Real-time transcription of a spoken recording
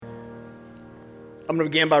I'm going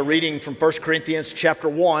to begin by reading from 1 Corinthians chapter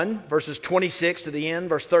 1, verses 26 to the end,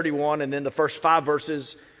 verse 31, and then the first 5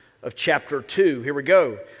 verses of chapter 2. Here we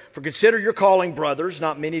go. For consider your calling, brothers.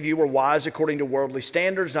 Not many of you were wise according to worldly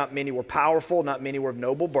standards. Not many were powerful. Not many were of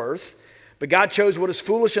noble birth. But God chose what is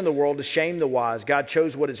foolish in the world to shame the wise. God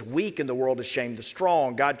chose what is weak in the world to shame the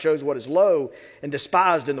strong. God chose what is low and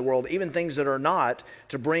despised in the world, even things that are not,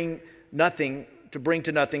 to bring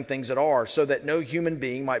to nothing things that are, so that no human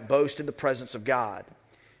being might boast in the presence of God.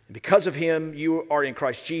 And because of him, you are in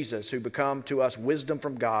Christ Jesus, who become to us wisdom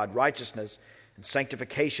from God, righteousness and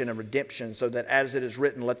sanctification and redemption, so that as it is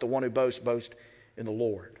written, let the one who boasts boast in the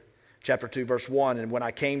Lord. Chapter 2, verse 1, and when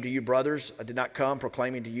I came to you, brothers, I did not come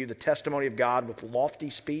proclaiming to you the testimony of God with lofty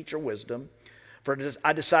speech or wisdom, for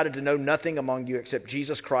I decided to know nothing among you except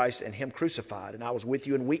Jesus Christ and him crucified. And I was with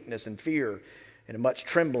you in weakness and fear and in much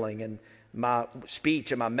trembling, and my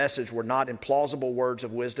speech and my message were not in plausible words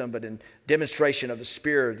of wisdom, but in demonstration of the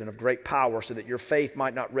Spirit and of great power, so that your faith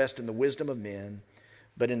might not rest in the wisdom of men,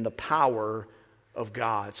 but in the power of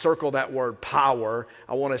God. Circle that word power.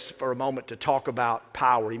 I want us for a moment to talk about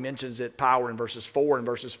power. He mentions it, power, in verses 4 and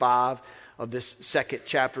verses 5 of this second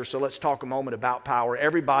chapter. So let's talk a moment about power.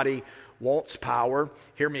 Everybody wants power.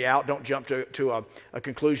 Hear me out. Don't jump to a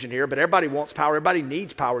conclusion here. But everybody wants power. Everybody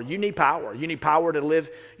needs power. You need power. You need power to live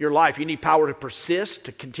your life. You need power to persist,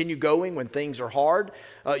 to continue going when things are hard.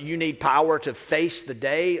 You need power to face the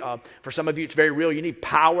day. For some of you, it's very real. You need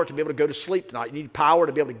power to be able to go to sleep tonight. You need power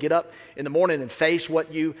to be able to get up in the morning and face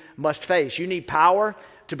what you must face. You need power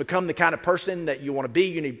to become the kind of person that you want to be.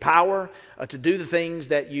 You need power to do the things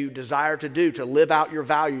that you desire to do, to live out your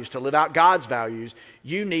values, to live out God's values.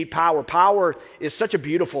 You need power. Power is such a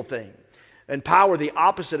beautiful thing. And power, the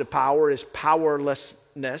opposite of power, is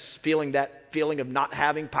powerlessness, that feeling of not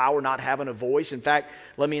having power, not having a voice. In fact,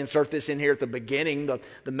 let me insert this in here at the beginning.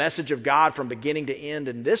 The message of God from beginning to end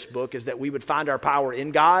in this book is that we would find our power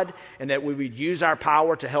in God and that we would use our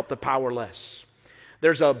power to help the powerless.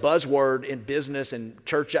 There's a buzzword in business and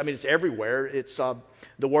church. I mean, it's everywhere. It's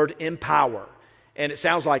the word empower. And it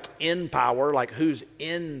sounds like in power, like who's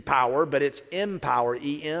in power, but it's empower,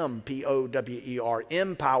 E-M-P-O-W-E-R,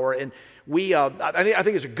 empower. And I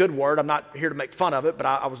think it's a good word. I'm not here to make fun of it, but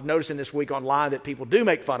I was noticing this week online that people do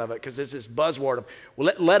make fun of it because it's this buzzword of,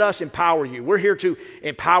 well, let us empower you. We're here to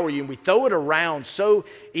empower you. And we throw it around so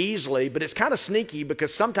easily, but it's kind of sneaky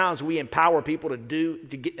because sometimes we empower people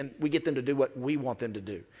we get them to do what we want them to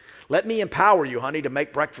do. Let me empower you, honey, to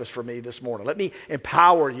make breakfast for me this morning. Let me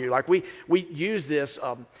empower you. Like we use this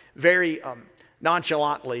very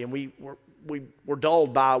nonchalantly, and we're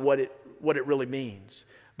dulled by what it really means.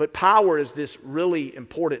 But power is this really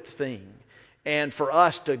important thing. And for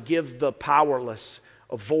us to give the powerless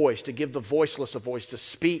a voice, to give the voiceless a voice, to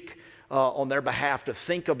speak on their behalf, to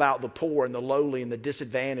think about the poor and the lowly and the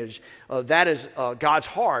disadvantaged, that is God's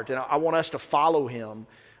heart. And I want us to follow him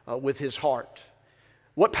with his heart.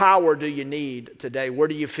 What power do you need today? Where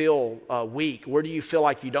do you feel weak? Where do you feel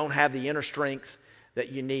like you don't have the inner strength that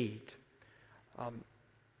you need?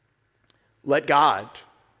 Let God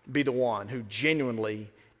be the one who genuinely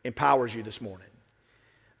empowers you this morning.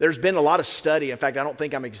 There's been a lot of study. In fact, I don't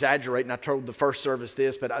think I'm exaggerating. I told the first service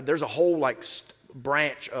this, but there's a whole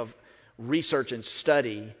branch of research and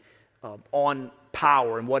study on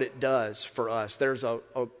power and what it does for us. There's a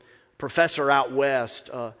professor out west,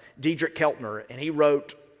 Dietrich Keltner, and he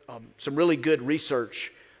wrote some really good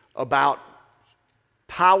research about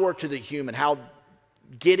power to the human, how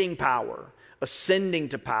getting power, ascending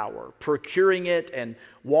to power, procuring it and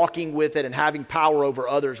walking with it and having power over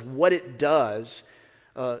others, what it does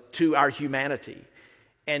to our humanity.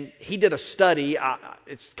 And he did a study.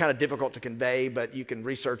 It's kind of difficult to convey, but you can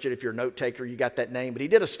research it if you're a note taker. You got that name. But he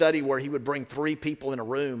did a study where he would bring 3 people in a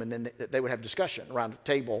room, and then they would have discussion around a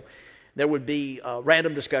table. There would be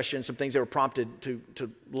random discussion, some things they were prompted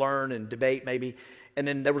to learn and debate maybe. And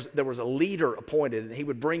then there was a leader appointed, and he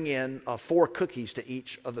would bring in 4 cookies to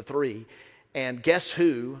each of the 3. And guess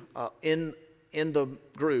who in the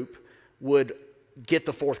group would get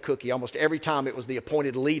the 4th cookie? Almost every time it was the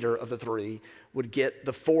appointed leader of the 3 would get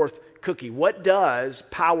the 4th cookie. What does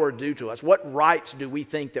power do to us? What rights do we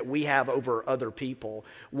think that we have over other people?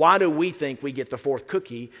 Why do we think we get the 4th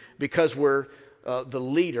cookie? Because we're the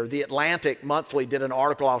leader. The Atlantic Monthly did an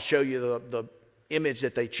article. I'll show you the image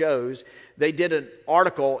that they chose. They did an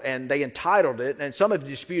article and they entitled it, and some have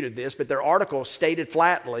disputed this, but their article stated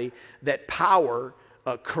flatly that power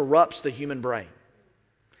corrupts the human brain.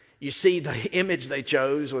 You see, the image they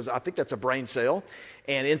chose was, I think that's a brain cell,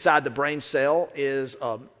 and inside the brain cell is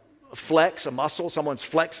a flex, a muscle. Someone's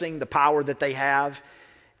flexing the power that they have,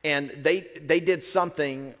 And they did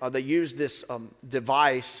something, they used this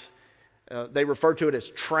device, they refer to it as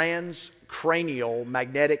transcranial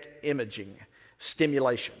magnetic imaging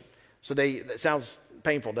stimulation. So that sounds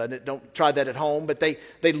painful, doesn't it? Don't try that at home. But they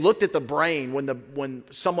looked at the brain when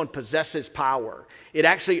someone possesses power. It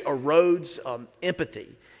actually erodes empathy.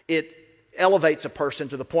 It elevates a person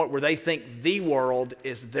to the point where they think the world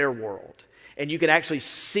is their world. And you can actually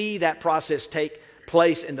see that process take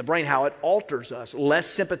place in the brain, how it alters us, less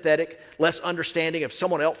sympathetic, less understanding of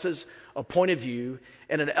someone else's point of view,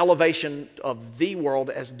 and an elevation of the world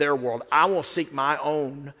as their world. I will seek my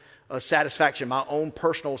own satisfaction, my own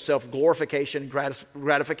personal self-glorification,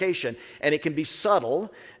 gratification, and it can be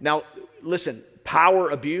subtle. Now, listen, power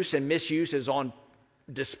abuse and misuse is on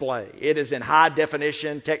display. It is in high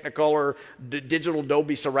definition, Technicolor, digital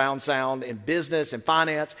Dolby surround sound in business and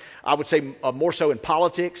finance. I would say more so in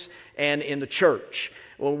politics and in the church.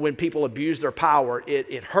 When people abuse their power,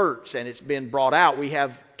 it hurts, and it's been brought out. We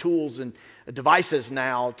have tools and devices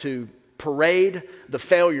now to parade the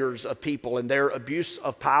failures of people and their abuse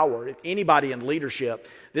of power. If anybody in leadership,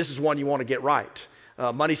 this is one you want to get right.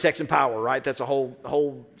 Money, sex, and power, right? That's a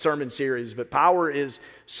whole sermon series. But power is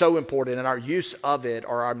so important, and our use of it,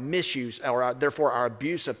 or our misuse, or therefore our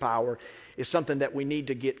abuse of power, is something that we need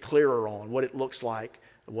to get clearer on, what it looks like,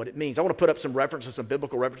 what it means. I want to put up some references, some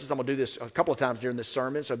biblical references. I'm going to do this a couple of times during this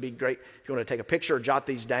sermon, so it'd be great if you want to take a picture or jot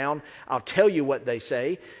these down. I'll tell you what they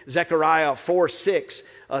say. Zechariah 4:6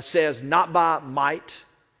 says, "Not by might,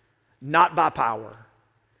 not by power,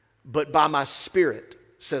 but by my Spirit,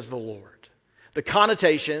 says the Lord." The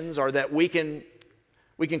connotations are that we can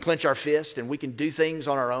clench our fist and we can do things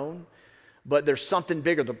on our own, but there's something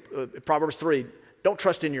bigger. Proverbs 3, don't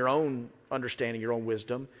trust in your own understanding, your own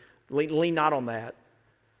wisdom. Lean not on that,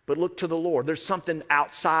 but look to the Lord. There's something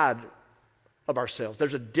outside of ourselves.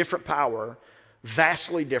 There's a different power,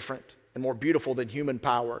 vastly different and more beautiful than human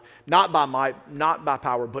power. Not by might, not by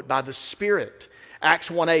power, but by the Spirit. Acts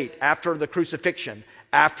 1:8, after the crucifixion,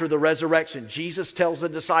 after the resurrection, Jesus tells the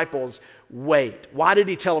disciples, wait. Why did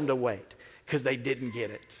he tell them to wait? Because they didn't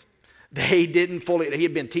get it. They didn't fully, he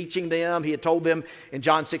had been teaching them. He had told them in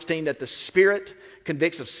John 16 that the Spirit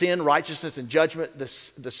convicts of sin, righteousness, and judgment. The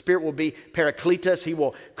Spirit will be Paracletus. He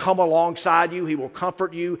will come alongside you. He will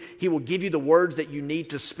comfort you. He will give you the words that you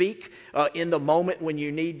need to speak in the moment when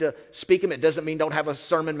you need to speak them. It doesn't mean don't have a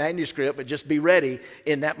sermon manuscript, but just be ready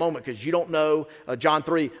in that moment, because you don't know, John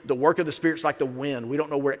 3, the work of the Spirit's like the wind. We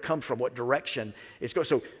don't know where it comes from, what direction it's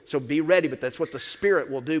going. So be ready, but that's what the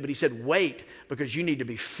Spirit will do. But he said, wait, because you need to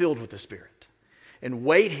be filled with the Spirit. And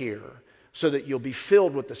wait here so that you'll be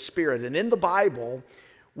filled with the Spirit. And in the Bible,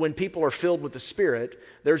 when people are filled with the Spirit,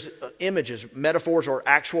 there's images, metaphors, or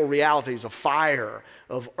actual realities of fire,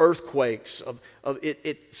 of earthquakes.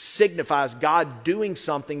 It signifies God doing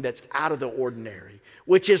something that's out of the ordinary,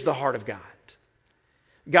 which is the heart of God.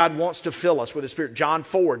 God wants to fill us with the Spirit. John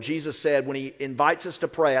 4, Jesus said when he invites us to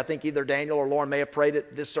pray, I think either Daniel or Lauren may have prayed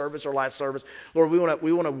at this service or last service, Lord,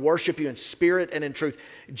 we want to worship you in spirit and in truth.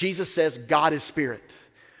 Jesus says God is Spirit.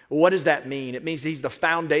 What does that mean? It means he's the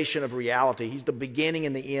foundation of reality. He's the beginning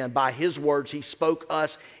and the end. By his words, he spoke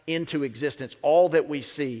us into existence. All that we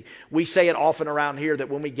see. We say it often around here that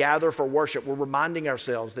when we gather for worship, we're reminding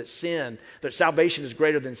ourselves that that salvation is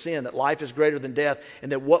greater than sin, that life is greater than death,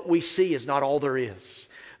 and that what we see is not all there is.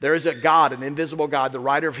 There is a God, an invisible God. The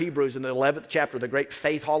writer of Hebrews in the 11th chapter, the great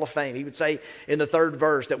Faith Hall of Fame, he would say in the 3rd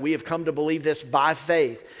verse that we have come to believe this by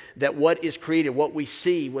faith, that what is created, what we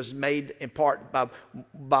see, was made in part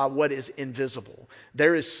by what is invisible.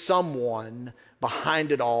 There is someone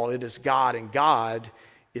behind it all. It is God, and God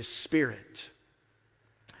is Spirit.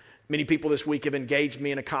 Many people this week have engaged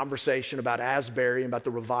me in a conversation about Asbury and about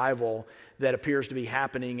the revival that appears to be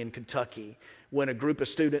happening in Kentucky, when a group of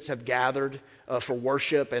students have gathered for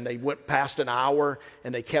worship, and they went past an hour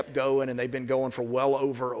and they kept going, and they've been going for well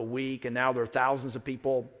over a week, and now there are thousands of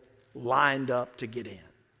people lined up to get in.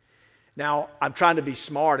 Now, I'm trying to be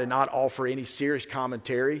smart and not offer any serious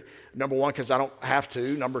commentary. Number one, because I don't have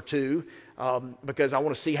to. Number two, because I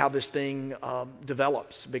want to see how this thing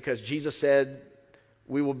develops. Because Jesus said,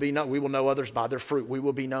 we will know others by their fruit. We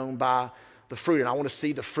will be known by the fruit. And I want to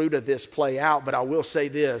see the fruit of this play out. But I will say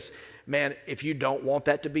this, man, if you don't want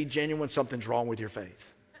that to be genuine, something's wrong with your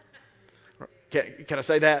faith. Can I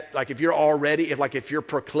say that? Like if your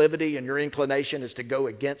proclivity and your inclination is to go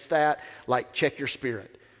against that, like check your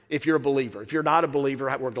spirit. If you're a believer. If you're not a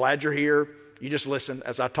believer, we're glad you're here. You just listen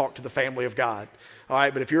as I talk to the family of God. All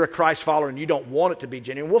right, but if you're a Christ follower and you don't want it to be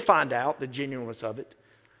genuine, we'll find out the genuineness of it.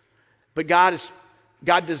 But God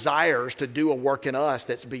desires to do a work in us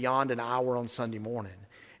that's beyond an hour on Sunday morning.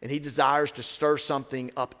 And he desires to stir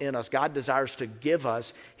something up in us. God desires to give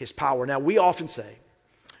us his power. Now, we often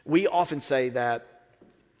say that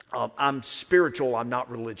I'm spiritual, I'm not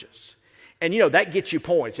religious. And, that gets you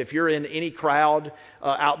points. If you're in any crowd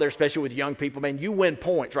out there, especially with young people, man, you win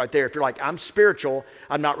points right there. If you're like, I'm spiritual,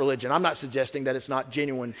 I'm not religion. I'm not suggesting that it's not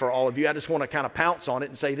genuine for all of you. I just want to kind of pounce on it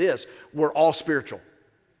and say this. We're all spiritual.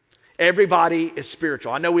 Everybody is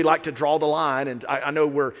spiritual. I know we like to draw the line, and I know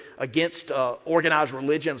we're against organized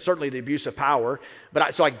religion, certainly the abuse of power.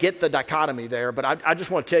 So I get the dichotomy there. But I just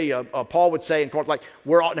want to tell you, Paul would say in Corinth, like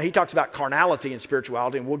now he talks about carnality and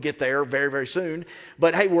spirituality, and we'll get there very, very soon.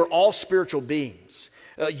 But hey, we're all spiritual beings.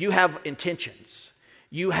 You have intentions.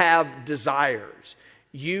 You have desires.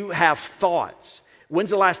 You have thoughts. When's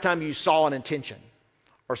the last time you saw an intention,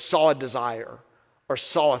 or saw a desire, or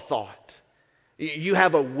saw a thought? You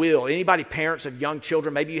have a will. Anybody parents of young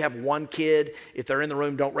children, maybe you have one kid. If they're in the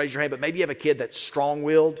room, don't raise your hand. But maybe you have a kid that's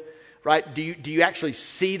strong-willed, right? Do you actually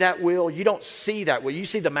see that will? You don't see that will. You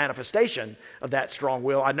see the manifestation of that strong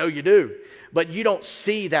will. I know you do. But you don't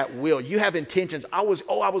see that will. You have intentions. I was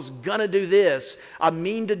going to do this. I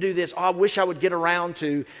mean to do this. I wish I would get around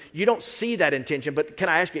to. You don't see that intention. But can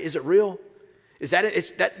I ask you, is it real? Is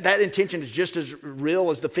that intention is just as real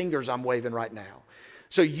as the fingers I'm waving right now?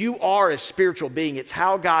 So you are a spiritual being. It's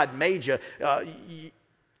how God made you.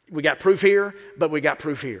 We got proof here, but we got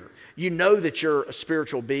proof here. You know that you're a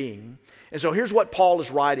spiritual being. And so here's what Paul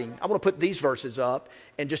is writing. I want to put these verses up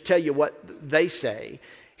and just tell you what they say.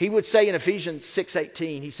 He would say in Ephesians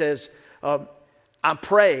 6:18, he says, I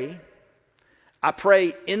pray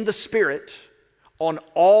in the Spirit on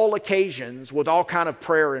all occasions with all kind of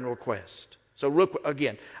prayer and request. So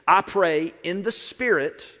again, I pray in the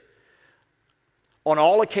Spirit on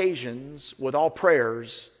all occasions with all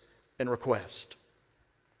prayers and request.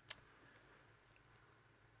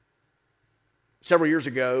 Several years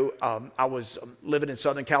ago, I was living in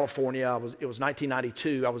Southern California. It was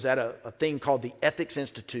 1992. I was at a thing called the Ethics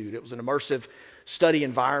Institute. It was an immersive study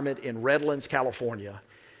environment in Redlands, California.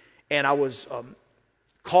 And I was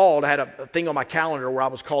called, I had a thing on my calendar where I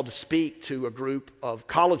was called to speak to a group of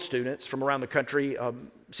college students from around the country,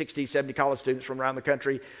 60, 70 college students from around the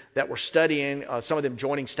country that were studying, some of them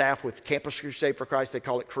joining staff with Campus Crusade for Christ. They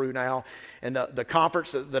call it Cru now. And the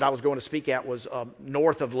conference that I was going to speak at was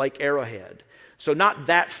north of Lake Arrowhead. So not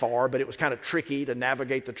that far, but it was kind of tricky to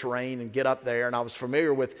navigate the terrain and get up there. And I was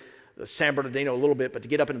familiar with San Bernardino a little bit, but to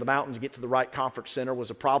get up into the mountains and get to the right conference center was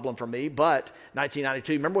a problem for me. But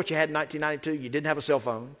 1992, remember what you had in 1992? You didn't have a cell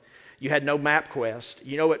phone. You had no MapQuest.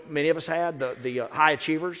 You know what many of us had? The high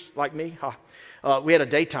achievers like me? We had a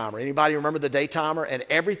daytimer. Anybody remember the daytimer? And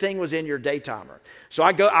everything was in your daytimer. So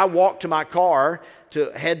I walked to my car to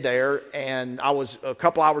head there, and I was a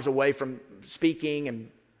couple hours away from speaking and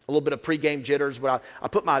a little bit of pregame jitters. But I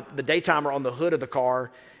put the daytimer on the hood of the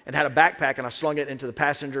car and had a backpack, and I slung it into the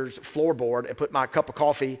passenger's floorboard and put my cup of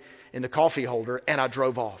coffee in the coffee holder, and I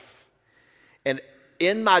drove off. And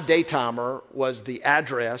in my daytimer was the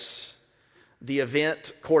address, the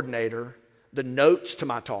event coordinator, the notes to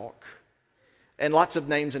my talk, and lots of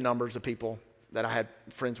names and numbers of people that I had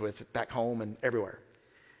friends with back home and everywhere.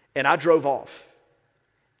 And I drove off.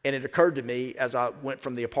 And it occurred to me as I went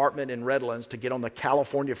from the apartment in Redlands to get on the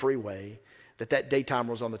California freeway that daytimer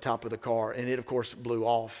was on the top of the car. And it, of course, blew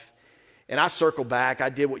off. And I circled back. I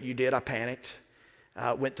did what you did. I panicked.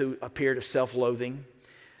 I went through a period of self-loathing.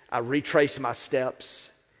 I retraced my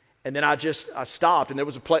steps. And then I stopped. And there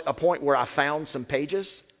was a point where I found some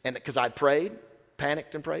pages. And because I'd prayed,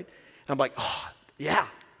 panicked and prayed. I'm like, oh, yeah,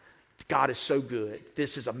 God is so good.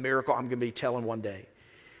 This is a miracle I'm going to be telling one day.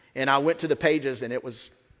 And I went to the pages, and it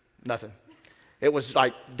was nothing. It was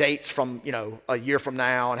like dates from, a year from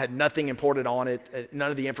now, and had nothing important on it,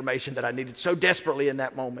 none of the information that I needed so desperately in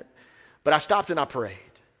that moment. But I stopped and I prayed.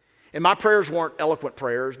 And my prayers weren't eloquent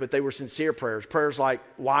prayers, but they were sincere prayers. Prayers like,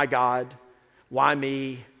 why God? Why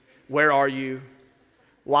me? Where are you?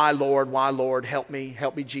 Why Lord? Help me,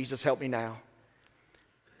 Jesus, help me now.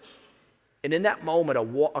 And in that moment,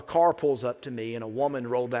 a car pulls up to me, and a woman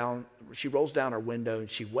rolls down her window, and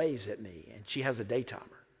she waves at me, and she has a daytimer.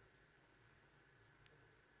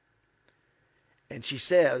 And she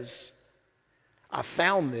says, I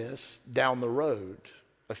found this down the road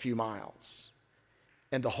a few miles,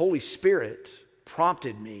 and the Holy Spirit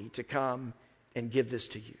prompted me to come and give this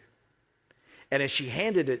to you. And as she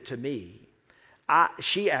handed it to me,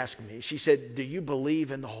 she asked me, she said, do you believe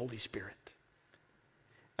in the Holy Spirit?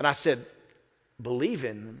 And I said, believe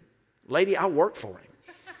in him? Lady, I work for him.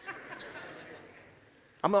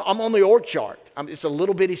 I'm on the org chart. It's a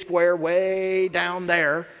little bitty square way down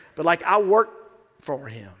there, but I work for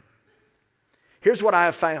him. Here's what I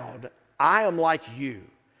have found. I am like you.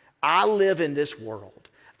 I live in this world.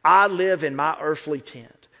 I live in my earthly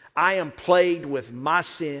tent. I am plagued with my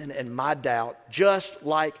sin and my doubt, just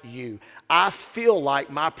like you. I feel like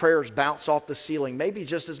my prayers bounce off the ceiling, maybe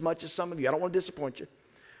just as much as some of you. I don't want to disappoint you,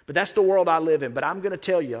 but that's the world I live in. But I'm going to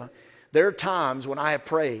tell you, there are times when I have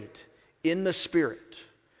prayed in the Spirit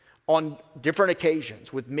on different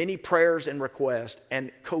occasions with many prayers and requests,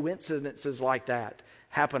 and coincidences like that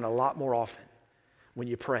happen a lot more often when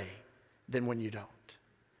you pray than when you don't.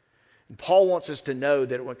 And Paul wants us to know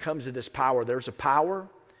that when it comes to this power, there's a power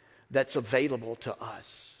that's available to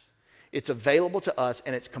us. It's available to us,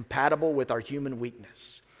 and it's compatible with our human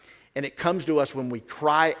weakness. And it comes to us when we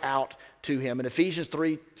cry out to him. In Ephesians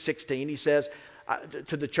 3:16, he says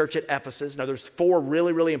to the church at Ephesus, now there's 4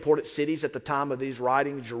 really, really important cities at the time of these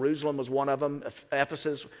writings. Jerusalem was one of them.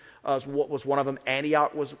 Ephesus was one of them.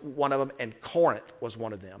 Antioch was one of them. And Corinth was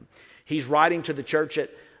one of them. He's writing to the church at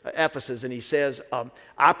Ephesus, and he says,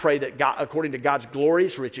 I pray that God, according to God's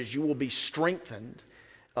glorious riches, you will be strengthened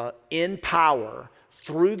in power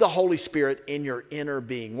through the Holy Spirit in your inner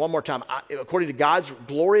being. One more time. According to God's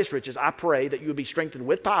glorious riches, I pray that you will be strengthened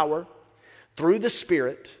with power through the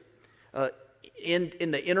Spirit in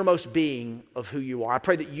the innermost being of who you are. I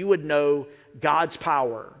pray that you would know God's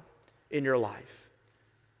power in your life.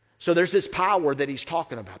 So there's this power that he's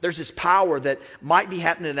talking about. There's this power that might be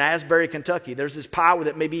happening in Asbury, Kentucky. There's this power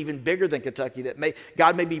that may be even bigger than Kentucky, that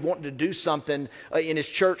God may be wanting to do something in his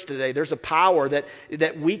church today. There's a power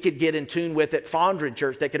that we could get in tune with at Fondren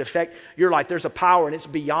Church that could affect your life. There's a power, and it's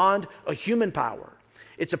beyond a human power.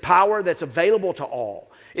 It's a power that's available to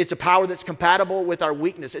all. It's a power that's compatible with our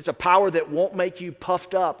weakness. It's a power that won't make you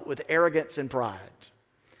puffed up with arrogance and pride.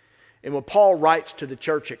 And when Paul writes to the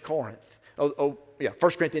church at Corinth,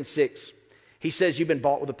 1 Corinthians 6, he says you've been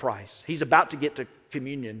bought with a price. He's about to get to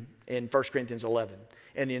communion in 1 Corinthians 11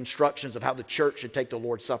 and the instructions of how the church should take the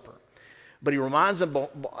Lord's Supper. But he reminds them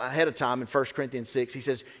ahead of time in 1 Corinthians 6, he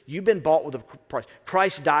says, you've been bought with a price.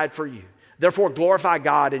 Christ died for you. Therefore, glorify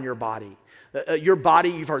God in your body. Your body,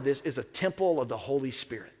 you've heard this, is a temple of the Holy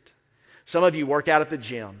Spirit. Some of you work out at the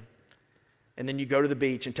gym, and then you go to the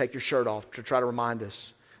beach and take your shirt off to try to remind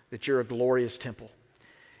us that you're a glorious temple.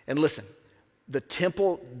 And listen, the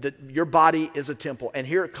temple, your body is a temple. And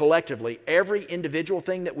here collectively, every individual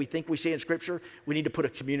thing that we think we see in Scripture, we need to put a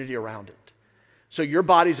community around it. So your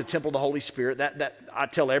body is a temple of the Holy Spirit. That I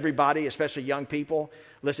tell everybody, especially young people,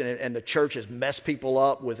 listen, and the church has messed people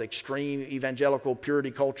up with extreme evangelical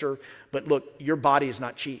purity culture. But look, your body is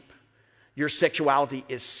not cheap. Your sexuality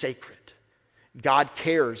is sacred. God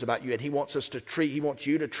cares about you, and he wants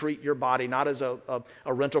you to treat your body not as a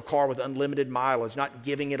rental car with unlimited mileage, not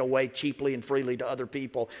giving it away cheaply and freely to other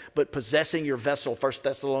people, but possessing your vessel, 1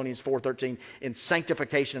 Thessalonians 4:13, in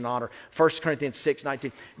sanctification and honor. 1 Corinthians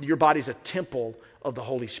 6:19, your body is a temple of the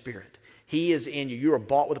Holy Spirit. He is in you. You are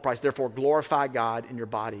bought with a price. Therefore, glorify God in your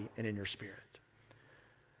body and in your spirit.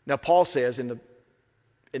 Now, Paul says in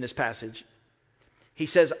this passage, he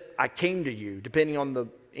says, I came to you, depending on the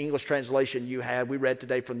English translation you had. We read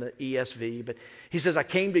today from the ESV, but he says, I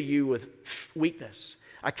came to you with weakness.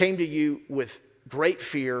 I came to you with great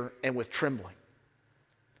fear and with trembling.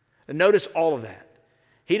 And notice all of that.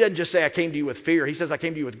 He doesn't just say, I came to you with fear. He says, I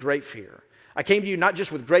came to you with great fear. I came to you not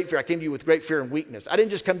just with great fear, I came to you with great fear and weakness. I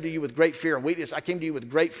didn't just come to you with great fear and weakness. I came to you with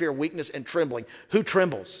great fear, weakness, and trembling. Who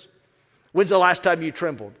trembles? When's the last time you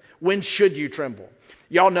trembled? When should you tremble?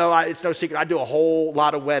 Y'all know, it's no secret, I do a whole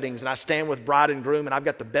lot of weddings, and I stand with bride and groom, and I've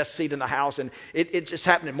got the best seat in the house, and it's just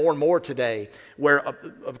happening more and more today, where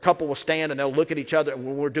a couple will stand and they'll look at each other, and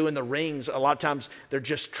when we're doing the rings, a lot of times they're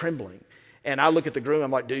just trembling. And I look at the groom, I'm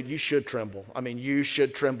like, dude, you should tremble. I mean, you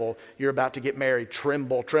should tremble. You're about to get married.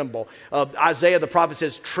 Tremble, tremble. Isaiah the prophet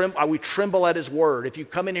says, we tremble at his word. If you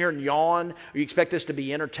come in here and yawn, or you expect this to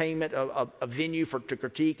be entertainment, a venue to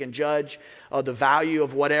critique and judge the value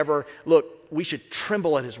of whatever, look, we should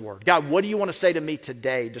tremble at his word. God, what do you want to say to me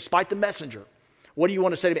today, despite the messenger? What do you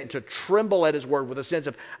want to say to me? And to tremble at his word with a sense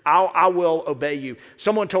of, I will obey you.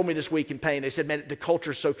 Someone told me this week in pain, they said, man, the culture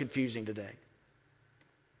is so confusing today.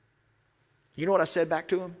 You know what I said back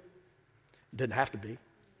to him? It didn't have to be.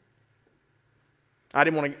 I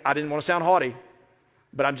didn't want to sound haughty,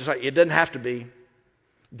 but I'm just like, it doesn't have to be.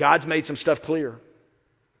 God's made some stuff clear.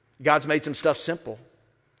 God's made some stuff simple.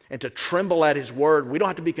 And to tremble at his word, we don't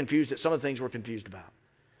have to be confused at some of the things we're confused about.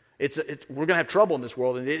 We're going to have trouble in this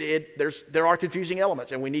world, and there are confusing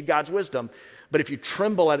elements, and we need God's wisdom. But if you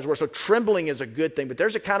tremble at his word, so trembling is a good thing, but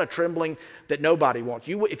there's a kind of trembling that nobody wants.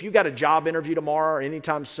 If you got a job interview tomorrow or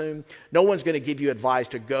anytime soon, no one's going to give you advice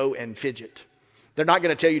to go and fidget. They're not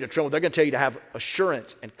going to tell you to tremble. They're going to tell you to have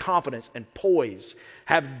assurance and confidence and poise.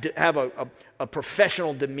 Have a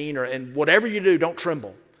professional demeanor. And whatever you do, don't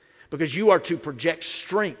tremble. Because you are to project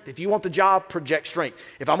strength. If you want the job, project strength.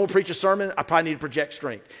 If I'm going to preach a sermon, I probably need to project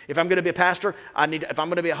strength. If I'm going to be a pastor, if I'm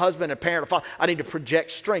going to be a husband, a parent, a father, I need to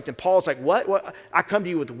project strength. And Paul's like, what? I come to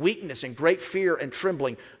you with weakness and great fear and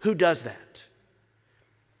trembling. Who does that?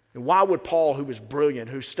 And why would Paul, who was brilliant,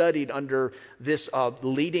 who studied under this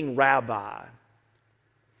leading rabbi,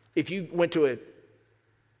 if you went to an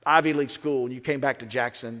Ivy League school and you came back to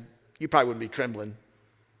Jackson, you probably wouldn't be trembling.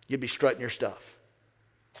 You'd be strutting your stuff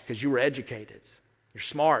because you were educated. You're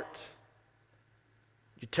smart.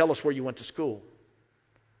 You tell us where you went to school.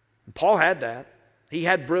 And Paul had that. He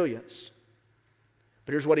had brilliance.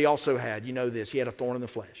 But here's what he also had. You know this. He had a thorn in the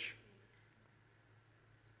flesh.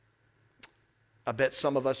 I bet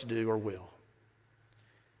some of us do or will.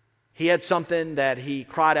 He had something that he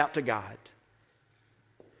cried out to God.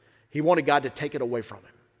 He wanted God to take it away from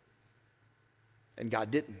him. And God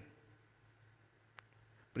didn't.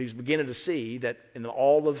 But he was beginning to see that in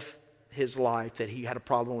all of his life that he had a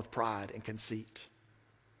problem with pride and conceit.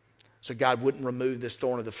 So God wouldn't remove this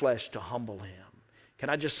thorn of the flesh to humble him. Can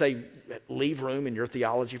I just say, leave room in your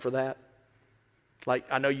theology for that? Like,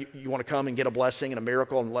 I know you want to come and get a blessing and a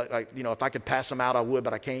miracle, and if I could pass them out, I would,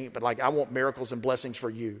 but I can't. But I want miracles and blessings for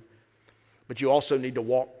you. But you also need to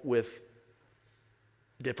walk with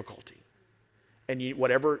difficulty. And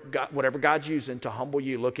whatever God's using to humble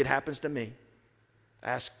you, look, it happens to me.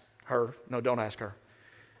 Ask her. No, don't ask her.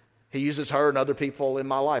 He uses her and other people in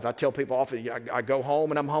my life. I tell people often, I go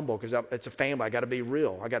home and I'm humble because it's a family. I got to be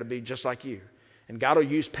real. I got to be just like you. And God will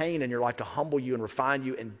use pain in your life to humble you and refine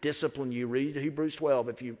you and discipline you. Read Hebrews 12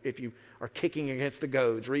 if you are kicking against the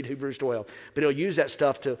goads. Read Hebrews 12. But he'll use that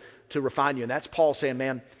stuff to refine you. And that's Paul saying,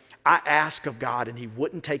 man, I ask of God and he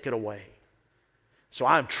wouldn't take it away. So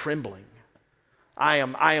I am trembling. I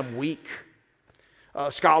am weak.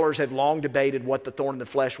 Scholars have long debated what the thorn in the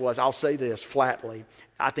flesh was. I'll say this flatly.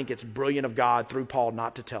 I think it's brilliant of God through Paul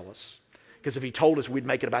not to tell us. Because if he told us, we'd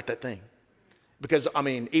make it about that thing. Because,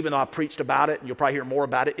 even though I preached about it, and you'll probably hear more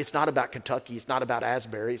about it, it's not about Kentucky. It's not about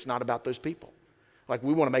Asbury. It's not about those people. Like,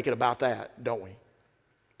 we want to make it about that, don't we?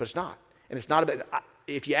 But it's not. And it's not about,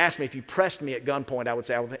 if you asked me, if you pressed me at gunpoint, I would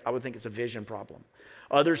say I would think it's a vision problem.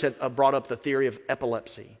 Others have brought up the theory of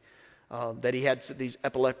epilepsy. That he had these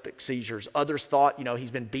epileptic seizures. Others thought,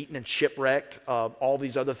 he's been beaten and shipwrecked, all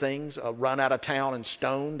these other things, run out of town and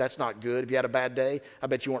stoned. That's not good. If you had a bad day, I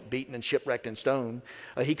bet you weren't beaten and shipwrecked and stoned.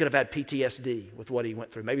 He could have had PTSD with what he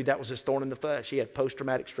went through. Maybe that was his thorn in the flesh. He had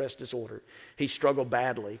post-traumatic stress disorder. He struggled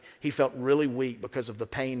badly. He felt really weak because of the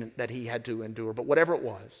pain that he had to endure. But whatever it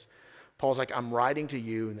was, Paul's like, I'm writing to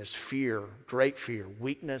you in this fear, great fear,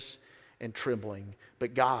 weakness and trembling.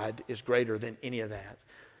 But God is greater than any of that.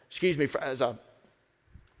 Excuse me as I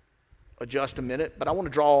adjust a minute, but I want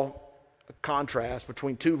to draw a contrast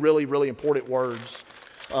between two really, really important words.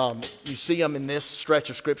 You see them in this stretch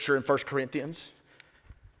of Scripture in 1 Corinthians,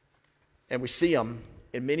 and we see them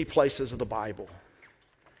in many places of the Bible.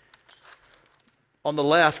 On the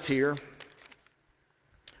left here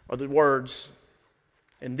are the words,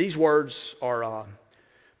 and these words are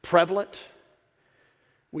prevalent.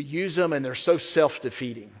 We use them, and they're so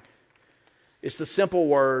self-defeating. It's the simple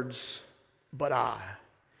words, but I.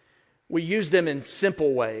 We use them in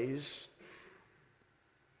simple ways.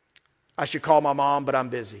 I should call my mom, but I'm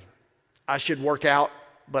busy. I should work out,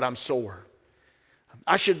 but I'm sore.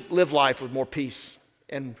 I should live life with more peace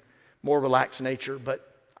and more relaxed nature, but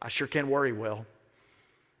I sure can worry well.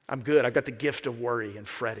 I'm good. I've got the gift of worry and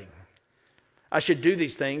fretting. I should do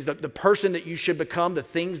these things. The person that you should become, the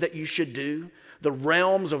things that you should do, the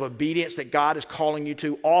realms of obedience that God is calling you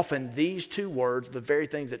to, often these two words, the very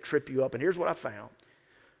things that trip you up. And here's what I found.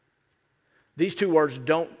 These two words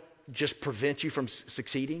don't just prevent you from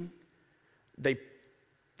succeeding. They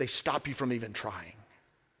stop you from even trying.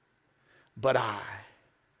 But I.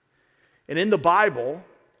 And in the Bible,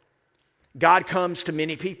 God comes to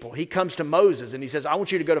many people. He comes to Moses and he says, I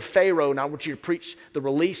want you to go to Pharaoh and I want you to preach the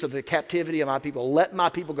release of the captivity of my people. Let my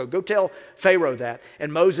people go. Go tell Pharaoh that.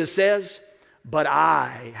 And Moses says, but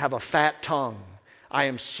I have a fat tongue. I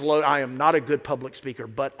am slow. I am not a good public speaker,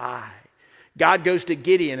 but I. God goes to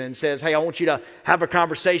Gideon and says, hey, I want you to have a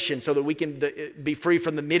conversation so that we can be free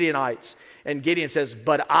from the Midianites. And Gideon says,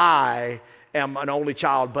 but I am an only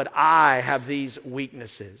child, but I have these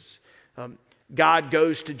weaknesses. God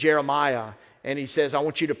goes to Jeremiah and he says, I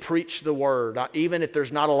want you to preach the word. Even if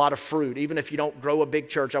there's not a lot of fruit, even if you don't grow a big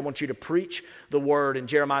church, I want you to preach the word. And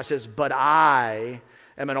Jeremiah says, but I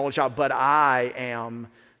am an only child, but I am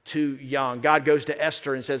too young. God goes to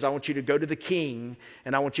Esther and says, I want you to go to the king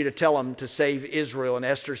and I want you to tell him to save Israel. And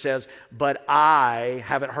Esther says, but I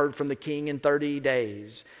haven't heard from the king in 30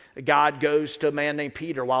 days. God goes to a man named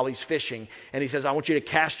Peter while he's fishing and he says, I want you to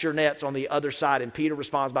cast your nets on the other side. And Peter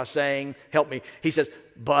responds by saying, help me. He says,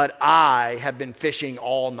 but I have been fishing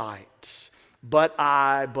all night. But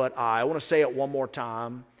I want to say it one more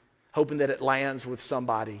time, hoping that it lands with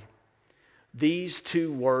somebody. These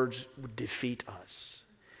two words would defeat us.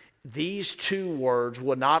 These two words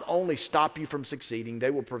will not only stop you from succeeding,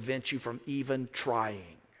 they will prevent you from even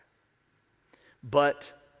trying.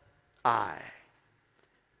 But I.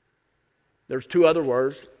 There's two other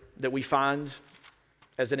words that we find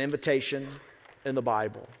as an invitation in the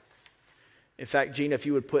Bible. In fact, Gina, if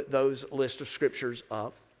you would put those list of scriptures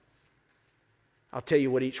up, I'll tell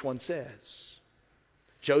you what each one says.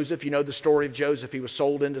 Joseph, you know the story of Joseph. He was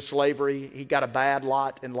sold into slavery. He got a bad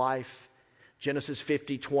lot in life. Genesis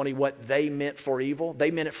 50:20, what they meant for evil,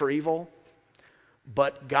 they meant it for evil,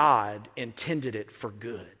 but God intended it for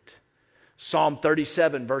good. Psalm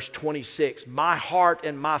 37, verse 26, my heart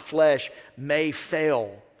and my flesh may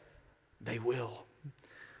fail, they will.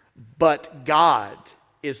 But God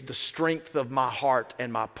is the strength of my heart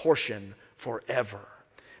and my portion forever.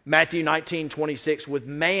 Matthew 19:26, with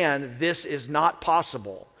man this is not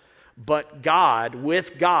possible, but God,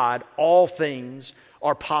 with God, all things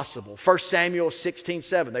are possible. 1 Samuel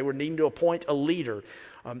 16:7, they were needing to appoint a leader.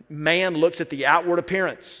 Man looks at the outward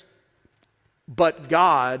appearance, but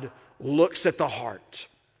God looks at the heart.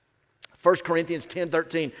 1 Corinthians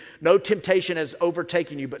 10:13, no temptation has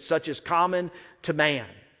overtaken you, but such is common to man.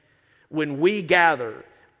 When we gather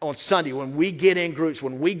on Sunday, when we get in groups,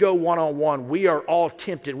 when we go one-on-one, we are all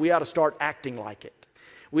tempted. We ought to start acting like it.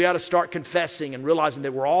 We ought to start confessing and realizing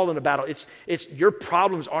that we're all in a battle. It's your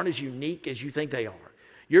problems aren't as unique as you think they are.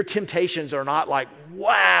 Your temptations are not like,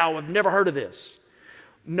 wow, I've never heard of this.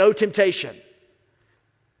 No temptation.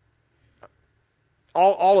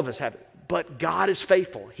 All of us have it. But God is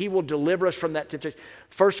faithful. He will deliver us from that temptation.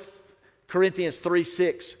 1 Corinthians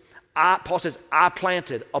 3:6, Paul says, I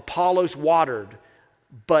planted, Apollos watered,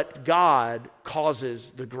 but God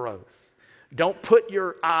causes the growth. Don't put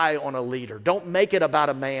your eye on a leader. Don't make it about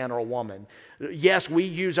a man or a woman. Yes, we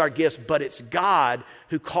use our gifts, but it's God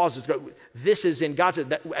who causes growth. This is in God's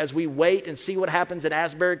hands. As we wait and see what happens in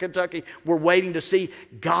Asbury, Kentucky, we're waiting to see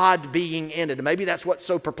God being in it. And maybe that's what's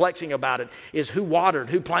so perplexing about it, is who watered,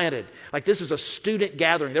 who planted. Like, this is a student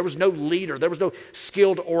gathering. There was no leader. There was no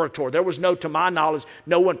skilled orator. There was no, to my knowledge,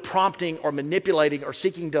 no one prompting or manipulating or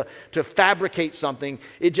seeking to fabricate something.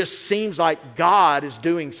 It just seems like God is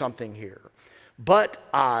doing something here. But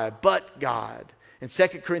God. In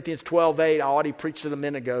 2 Corinthians 12:8, I already preached it a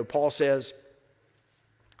minute ago, Paul says,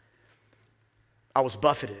 I was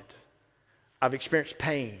buffeted. I've experienced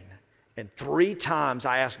pain. And 3 times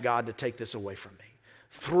I asked God to take this away from me.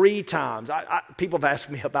 3 times. People have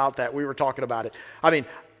asked me about that. We were talking about it. I mean,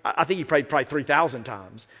 I think you prayed probably 3,000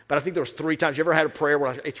 times, but I think there was 3 times. You ever had a prayer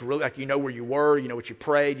where it's really like you know where you were, you know what you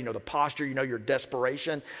prayed, you know the posture, you know your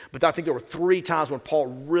desperation? But I think there were 3 times when Paul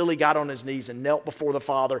really got on his knees and knelt before the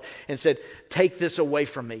Father and said, take this away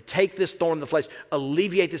from me. Take this thorn in the flesh.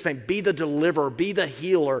 Alleviate this pain. Be the deliverer. Be the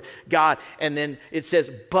healer, God. And then it says,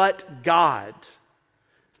 but God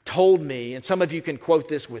told me, and some of you can quote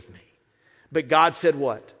this with me, but God said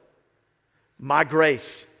what? My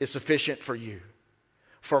grace is sufficient for you.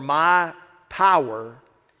 For my power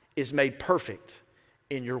is made perfect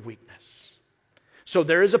in your weakness. So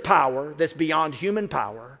there is a power that's beyond human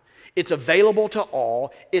power. It's available to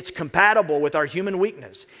all. It's compatible with our human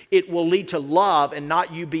weakness. It will lead to love and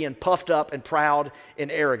not you being puffed up and proud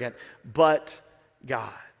and arrogant, but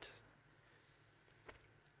God.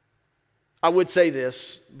 I would say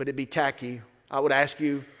this, but it'd be tacky. I would ask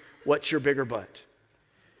you, what's your bigger but?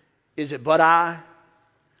 Is it but I?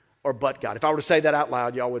 Or but God? If I were to say that out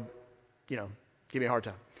loud, y'all would, give me a hard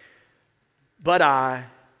time. But I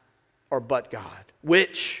or but God?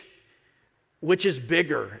 Which is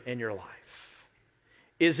bigger in your life?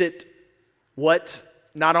 Is it what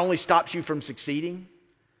not only stops you from succeeding,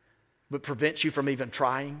 but prevents you from even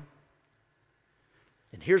trying?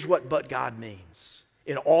 And here's what but God means.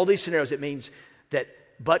 In all these scenarios, it means that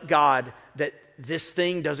but God, that this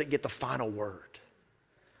thing doesn't get the final word.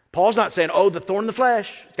 Paul's not saying, the thorn in the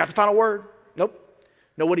flesh, it's got the final word. Nope.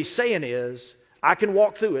 No, what he's saying is, I can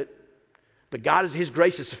walk through it, but His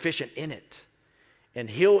grace is sufficient in it. And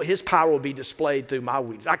His power will be displayed through my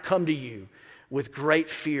weakness. I come to you with great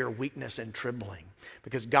fear, weakness, and trembling,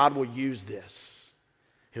 because God will use this.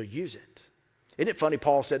 He'll use it. Isn't it funny?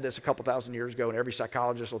 Paul said this a couple thousand years ago, and every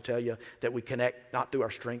psychologist will tell you that we connect not through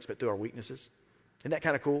our strengths, but through our weaknesses. Isn't that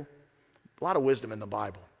kind of cool? A lot of wisdom in the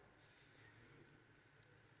Bible.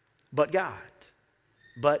 But God.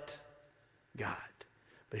 But God.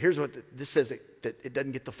 But here's what this says, that it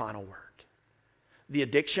doesn't get the final word. The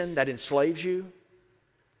addiction that enslaves you,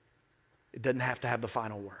 it doesn't have to have the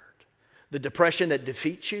final word. The depression that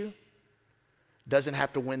defeats you doesn't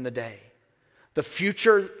have to win the day. The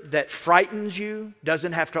future that frightens you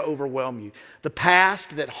doesn't have to overwhelm you. The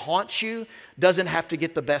past that haunts you doesn't have to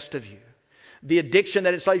get the best of you. The addiction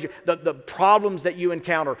that enslaves you, the problems that you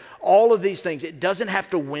encounter, all of these things, it doesn't have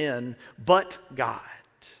to win, but God.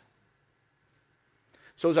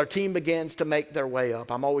 So as our team begins to make their way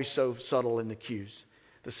up, I'm always so subtle in the cues,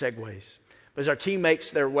 the segues. But as our team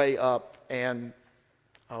makes their way up, and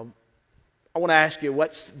I want to ask you,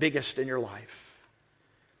 what's biggest in your life?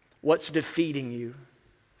 What's defeating you?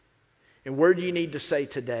 And where do you need to say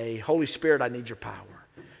today, Holy Spirit, I need your power?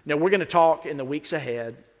 Now, we're going to talk in the weeks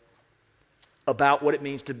ahead about what it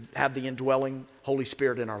means to have the indwelling Holy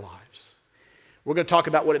Spirit in our lives. We're going to talk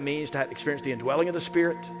about what it means to experience the indwelling of the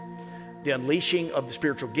Spirit, the unleashing of the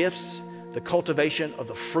spiritual gifts, the cultivation of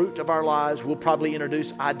the fruit of our lives. We'll probably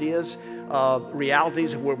introduce ideas,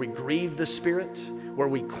 realities of where we grieve the Spirit, where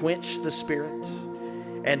we quench the Spirit.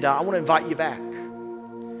 And I want to invite you back.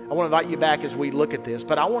 I want to invite you back as we look at this.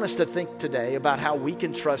 But I want us to think today about how we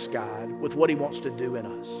can trust God with what He wants to do in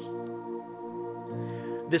us.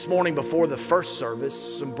 This morning before the first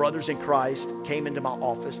service, some brothers in Christ came into my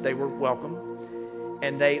office. They were welcome.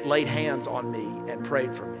 And they laid hands on me and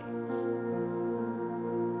prayed for me,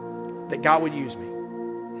 that God would use me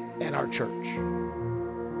and our church.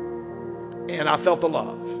 And I felt the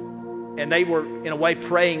love. And they were, in a way,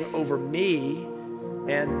 praying over me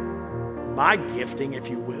and my gifting, if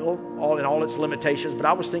you will, all its limitations. But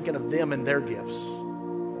I was thinking of them and their gifts.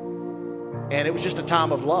 And it was just a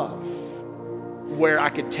time of love where I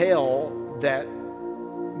could tell that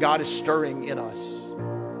God is stirring in us.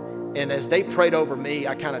 And as they prayed over me,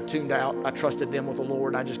 I kind of tuned out. I trusted them with the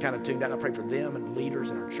Lord. I just kind of tuned out. I prayed for them and the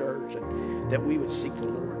leaders in our church, and that we would seek the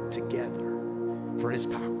Lord together for His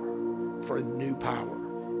power, for a new power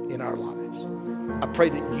in our lives. I pray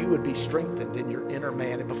that you would be strengthened in your inner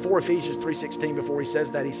man. And before Ephesians 3:16, before he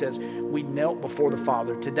says that, he says, we knelt before the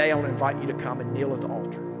Father. Today I want to invite you to come and kneel at the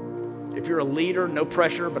altar. If you're a leader, no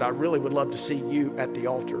pressure, but I really would love to see you at the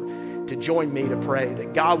altar to join me to pray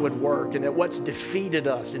that God would work, and that what's defeated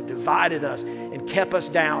us and divided us and kept us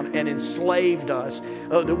down and enslaved us,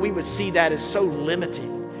 that we would see that as so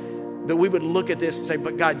limiting, that we would look at this and say,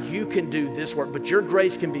 but God, you can do this work, but your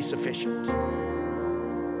grace can be sufficient.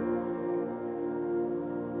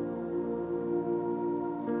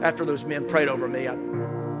 After those men prayed over me, I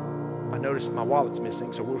noticed my wallet's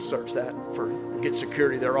missing, so we'll search that we'll get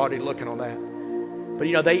security. They're already looking on that.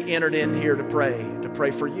 But they entered in here to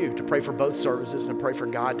pray for you, to pray for both services, and to pray for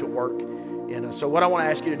God to work in us. So what I want to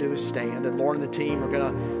ask you to do is stand, and Lauren and the team are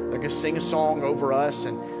going to sing a song over us.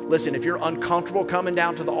 And listen, if you're uncomfortable coming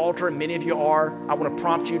down to the altar, and many of you are, I want to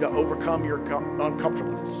prompt you to overcome your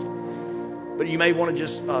uncomfortableness. But you may want to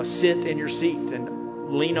just sit in your seat and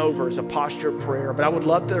lean over as a posture of prayer. But I would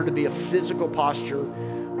love there to be a physical posture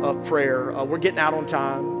of prayer. We're getting out on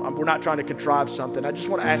time. We're not trying to contrive something. I just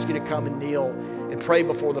want to ask you to come and kneel and pray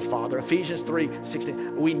before the Father. Ephesians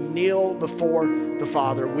 3:16. We kneel before the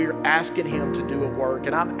Father. We're asking Him to do a work.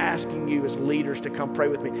 And I'm asking you as leaders to come pray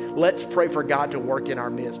with me. Let's pray for God to work in our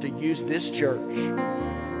midst, to use this church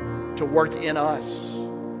to work in us,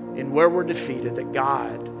 in where we're defeated, that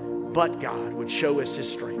God, but God, would show us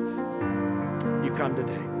His strength. You come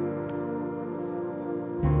today.